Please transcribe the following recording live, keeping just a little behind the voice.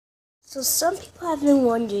So some people have been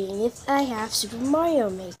wondering if I have Super Mario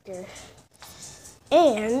Maker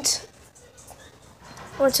and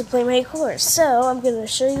want to play my course. So I'm going to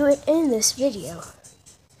show you it in this video.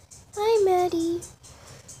 Hi, Maddie.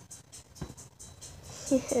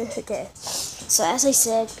 Okay, so as I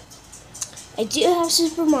said, I do have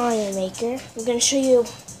Super Mario Maker. I'm going to show you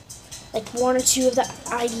like one or two of the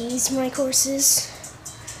IDs for my courses.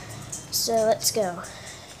 So let's go.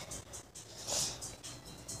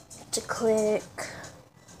 To click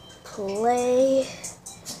play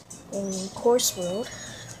in course world,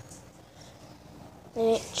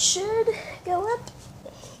 and it should go up.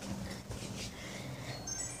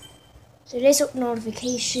 So there's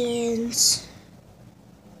notifications.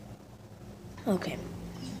 Okay.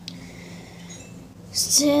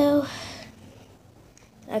 So,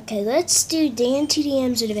 okay, let's do Dan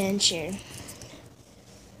TDM's Adventure.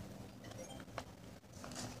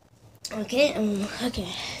 Okay,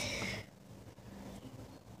 okay.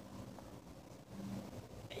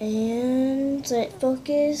 And let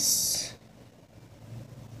focus.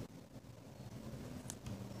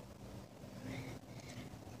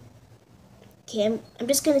 Okay, I'm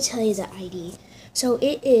just going to tell you the ID. So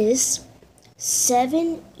it is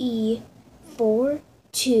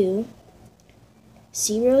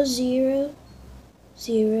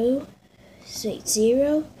 7E420000. Wait,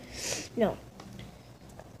 0? No.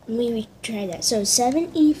 Let me try that. So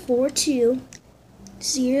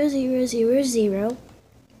 7E420000.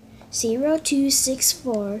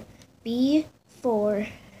 0264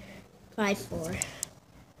 B454.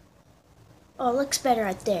 Oh, it looks better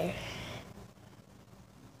right there.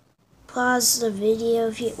 Pause the video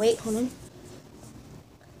if you wait, hold on.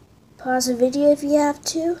 Pause the video if you have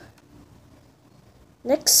to.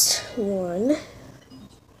 Next one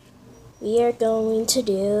we are going to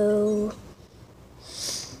do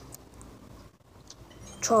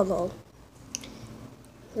Trollo.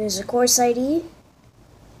 There's a course ID.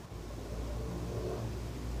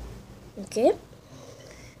 Okay.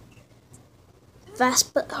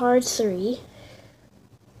 Fast but Hard 3.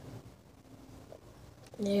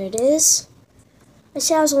 There it is. I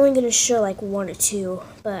said I was only going to show like one or two,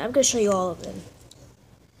 but I'm going to show you all of them.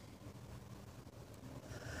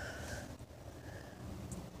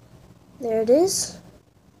 There it is.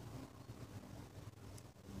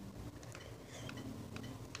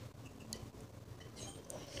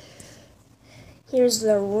 Here's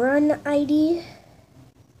the Run ID.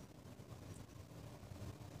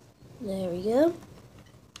 There we go.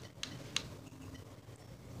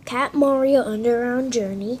 Cat Mario Underground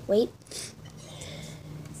Journey. Wait.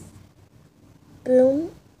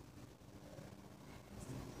 Boom.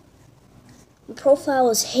 My profile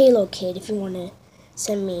is Halo Kid if you want to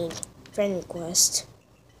send me a friend request.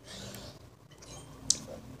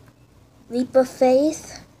 Leap of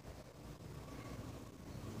Faith.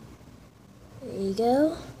 There you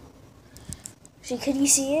go. Could you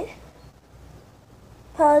see it?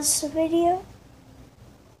 Pause the video.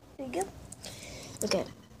 There you go. Okay.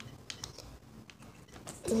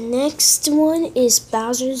 Next one is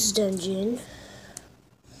Bowser's Dungeon.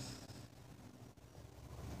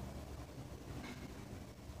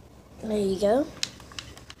 There you go.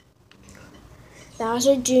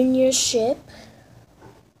 Bowser Jr. Ship.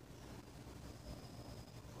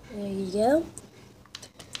 There you go.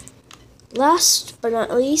 Last but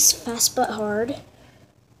not least, Fast but Hard.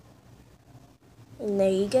 And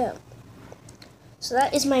there you go. So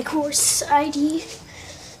that is my course ID.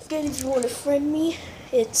 Again, if you want to friend me,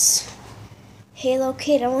 it's Halo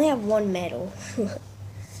Kid. I only have one medal.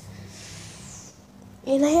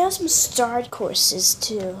 And I have some starred courses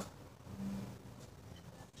too.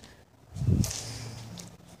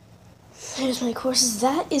 There's my courses.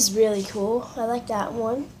 That is really cool. I like that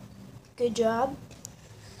one. Good job.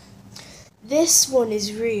 This one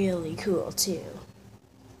is really cool too.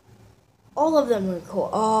 All of them are cool.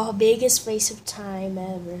 Oh, biggest waste of time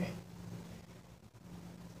ever.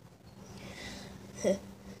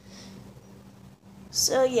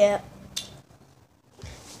 So yeah,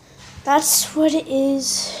 that's what it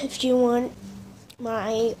is. If you want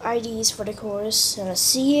my IDs for the course, and I'll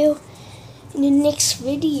see you in the next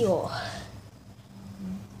video.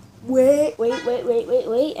 Wait.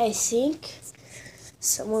 I think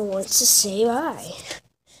someone wants to say bye.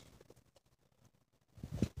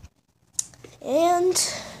 And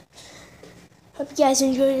hope you guys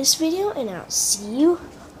enjoyed this video, and I'll see you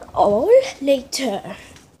all later.